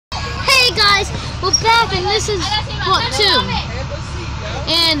we're back, and this is part 2.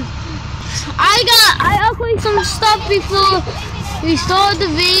 And I uploaded some stuff before we started the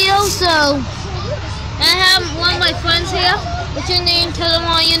video, so I have one of my friends here. What's your name? Tell them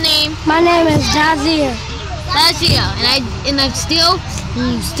all your name. My name is Jazir. Jazir, and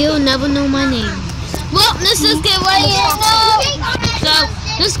you still never know my name. Well, let's just get right in. So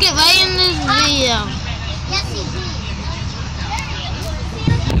let's get right in this video.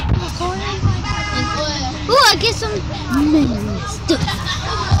 Ooh, I get some stuff.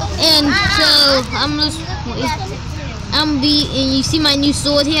 And so and you see my new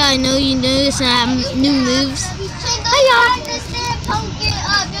sword here. I know you noticed I have new moves. Hiya!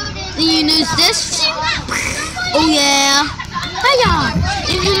 And you notice this? Oh yeah! Hiya!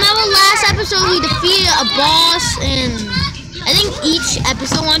 If you remember last episode, we defeated a boss, and I think each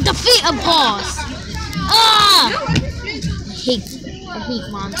episode we defeat a boss. Ah! I hate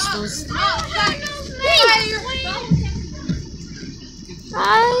monsters.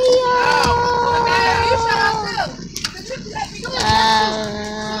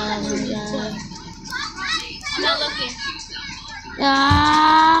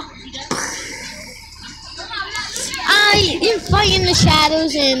 I am fighting the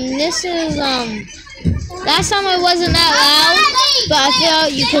shadows, and this is last time I wasn't that loud, but I feel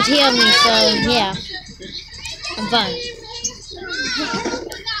you could hear me, so yeah, I'm fine.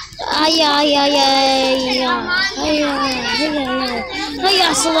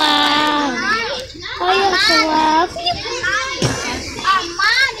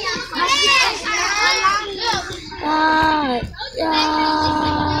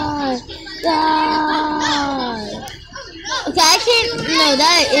 Okay, I can't. No,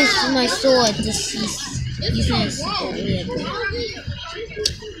 that is my sword. This is weird.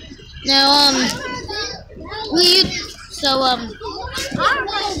 Now, so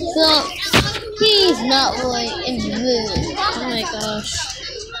he's not really in the mood. Oh my gosh,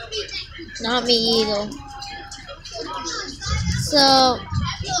 not me either. So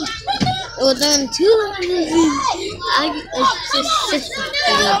we're doing 200.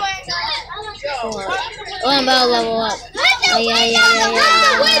 I'm about to level up.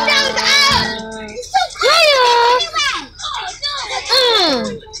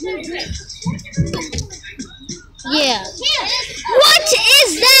 Yeah. What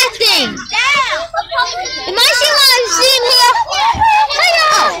is that thing? Am I seeing what I'm seeing here?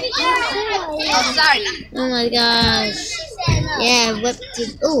 Oh, sorry. Oh my gosh. Yeah, whipped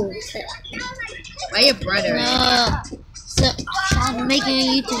it. Ooh. Why your brother? So I'm making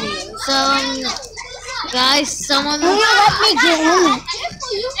a YouTube video. So guys, someone let me get in it.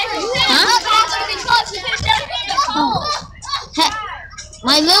 Huh? Oh. Hey,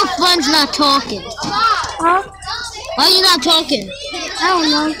 my little friend's not talking. Huh? Why are you not talking? I don't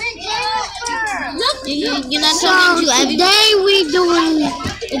know. You're not talking to everybody? Today we're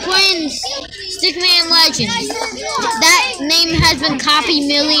playing Stickman Legends. That name has been copied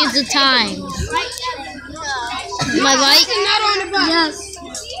millions of times. Am I right? Yes.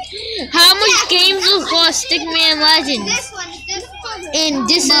 How much games are for Stickman Legends? And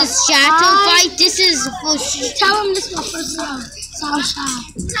this is Shadow Fight. This is for Tell him this is my first time.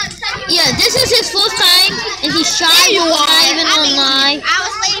 Yeah, this is his first time, and he's shy. Not even online. I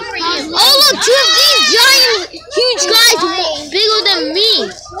was waiting for you. Oh look, two of these giant, huge guys, bigger than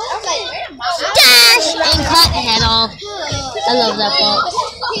me. Dash and cut head off. I love that part.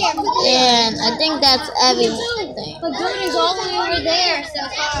 And I think that's everything. The building's all the way over there.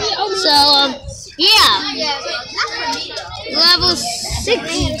 So yeah, level 6.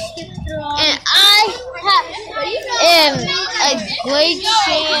 And I am a great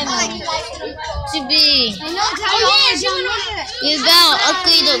channel to be. You got an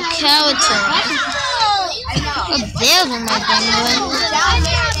ugly little character. There's my penguin.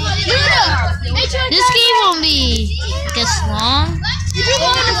 This game won't be this long.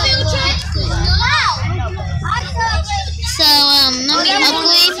 So let me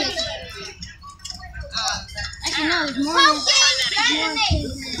upgrade. Actually no, there's more.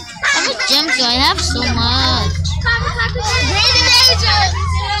 How much gems do I have? So much.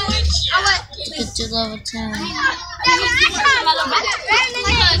 To get to level 10.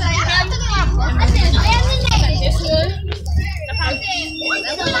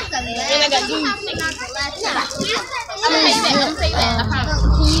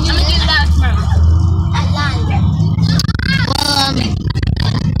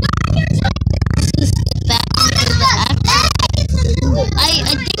 I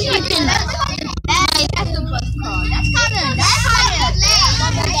think you can.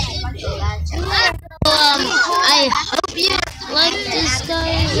 I hope you like this guy.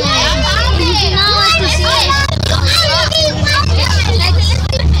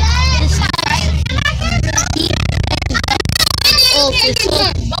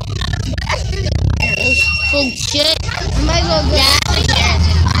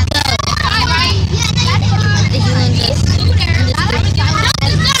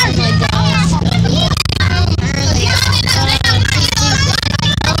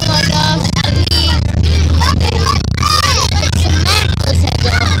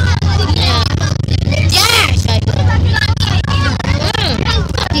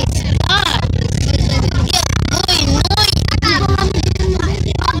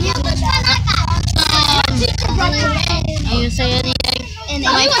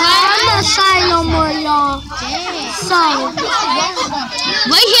 my I'm car. not shy no more, y'all. So,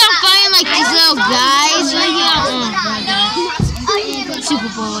 Right here, I'm fighting like these little guys. Right here, Super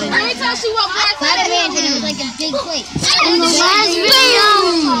Bowl. Let me tell you what Spider-Man did. It was like a big plate. in the last video,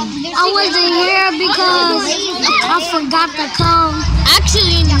 I wasn't here because I forgot to come.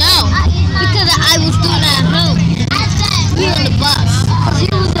 Actually, no, because I was doing it at home. We were on the bus. He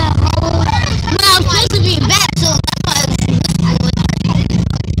was at home. Well, I was supposed to be back, so that's why I was doing it.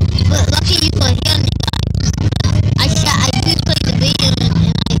 But lucky you could hear me. I did play the video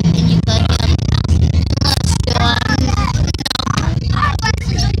and you could hear me.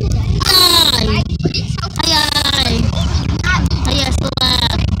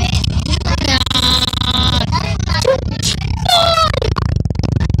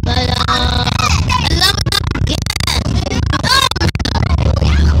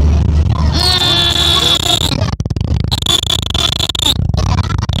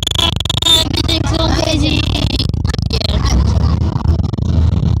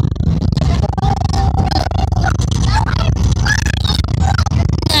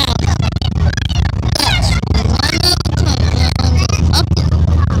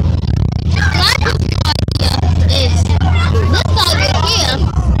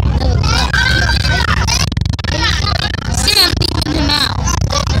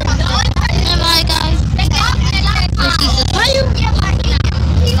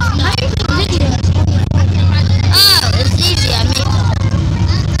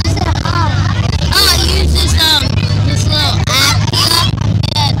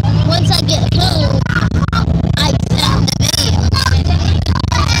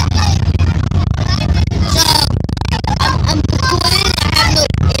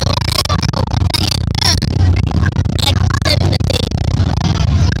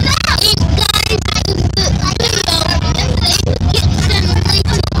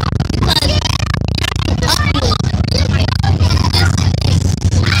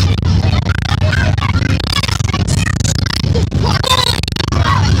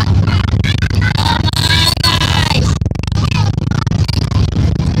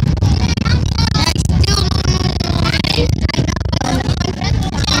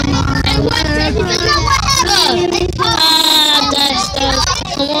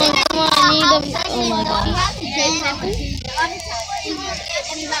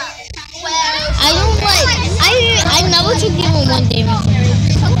 I never took even one damage.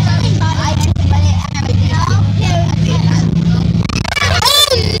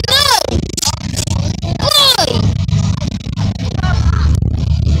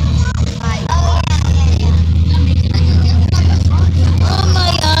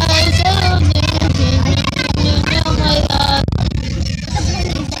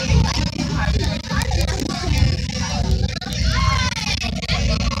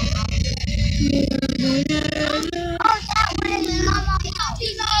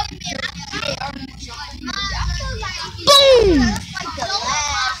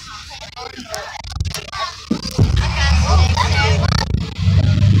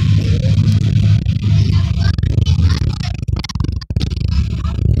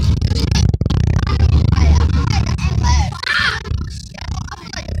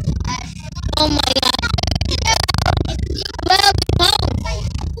 Oh my god.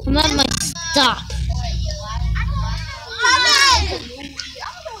 I'm at my stop.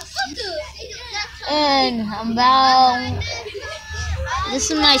 And I'm about... This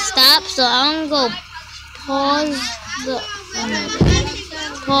is my stop, so I'm gonna go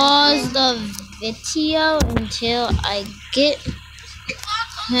pause the video until I get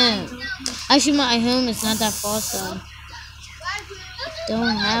home. Actually, my home is not that far, so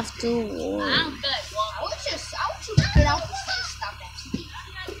don't have to worry.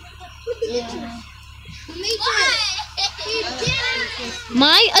 Yeah.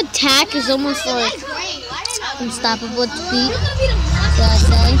 My attack is almost like unstoppable speed. So I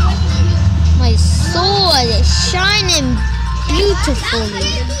say, my sword is shining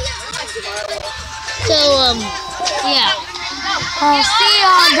beautifully. So yeah. See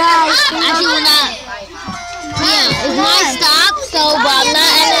y'all guys. Actually, we're not. Yeah, it's my stop. So, but I'm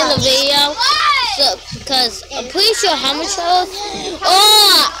not ending the video. So, because I'm pretty sure how much I was.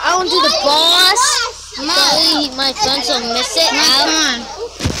 Oh, I want to do the boss. So my friends will miss it out.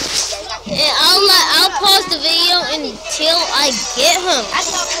 And I'll pause the video until I get home.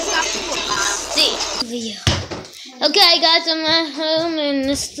 See video. Okay, guys, I'm at home and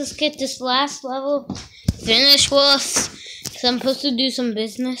let's get this last level finished with. Cause I'm supposed to do some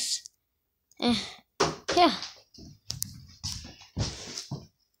business. Yeah.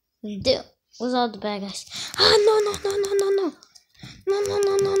 Where's all the bad guys? Ah, no.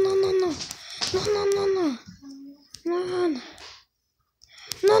 No, no, no, no. No.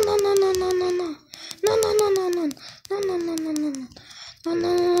 No, no, no, no, no, no, no. No, no, no, no, no. No, no, no, no, no, no. No,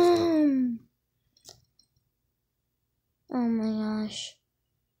 no. Oh my gosh.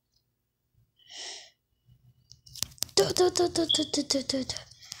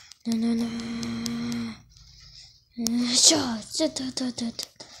 No, no, no.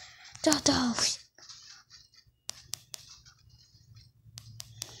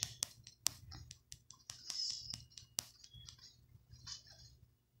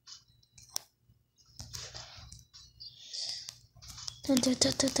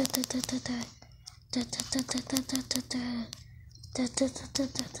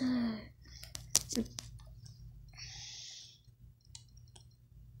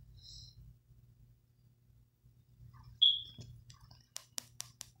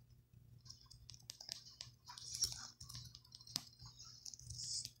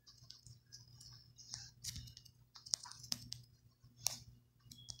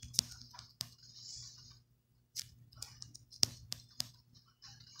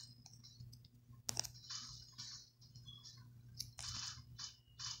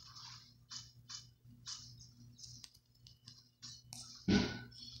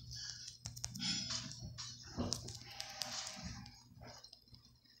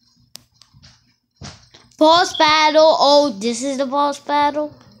 Boss battle. Oh, this is the boss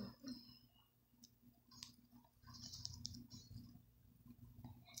battle.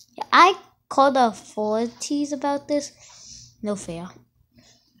 Yeah, I called the authorities about this. No fair.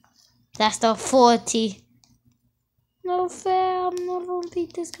 That's the authority. No fair. I'm not gonna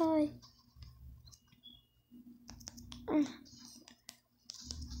beat this guy.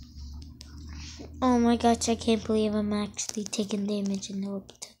 Oh my gosh, I can't believe I'm actually taking damage and no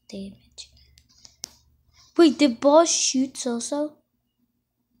damage. Wait, did boss shoots also?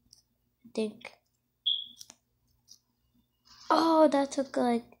 I think. Oh, that took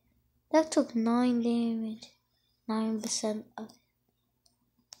 9 damage. 9% of it.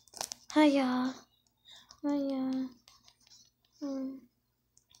 Hiya.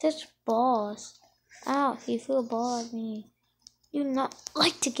 This boss. Ow, he threw a ball at me. You not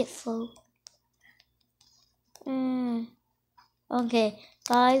like to get full. Okay,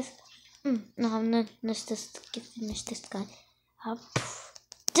 guys. No, I'm not finish this guy.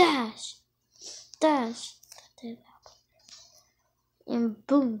 Dash. And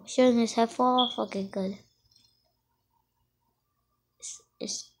boom, showing his head fall off. Okay, good.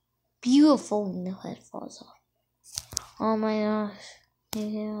 It's beautiful when the head falls off. Oh my gosh.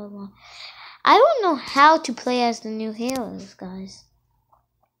 I don't know how to play as the new heroes, guys.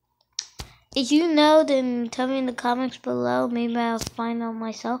 If you know, then tell me in the comments below. Maybe I'll find out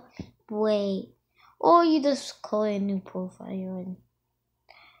myself. Wait. Or you just call it a new profile.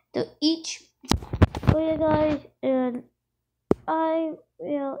 And each. Oh yeah, guys. And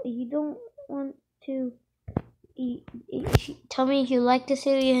you don't want to. Tell me if you like this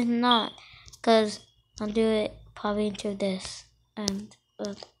series or not. Because I'll do it probably into this. And,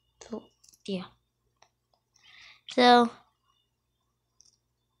 yeah. So.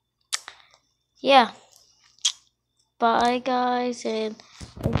 Yeah, bye guys, and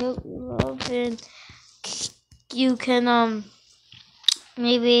I hope you love, and you can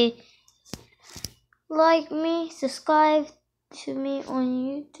maybe like me, subscribe to me on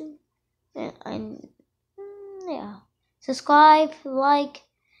YouTube, and yeah, subscribe, like,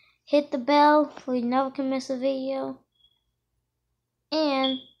 hit the bell so you never can miss a video,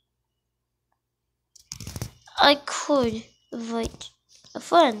 and I could invite a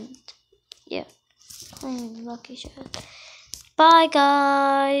friend. Yeah. Lucky shot. Bye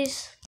guys.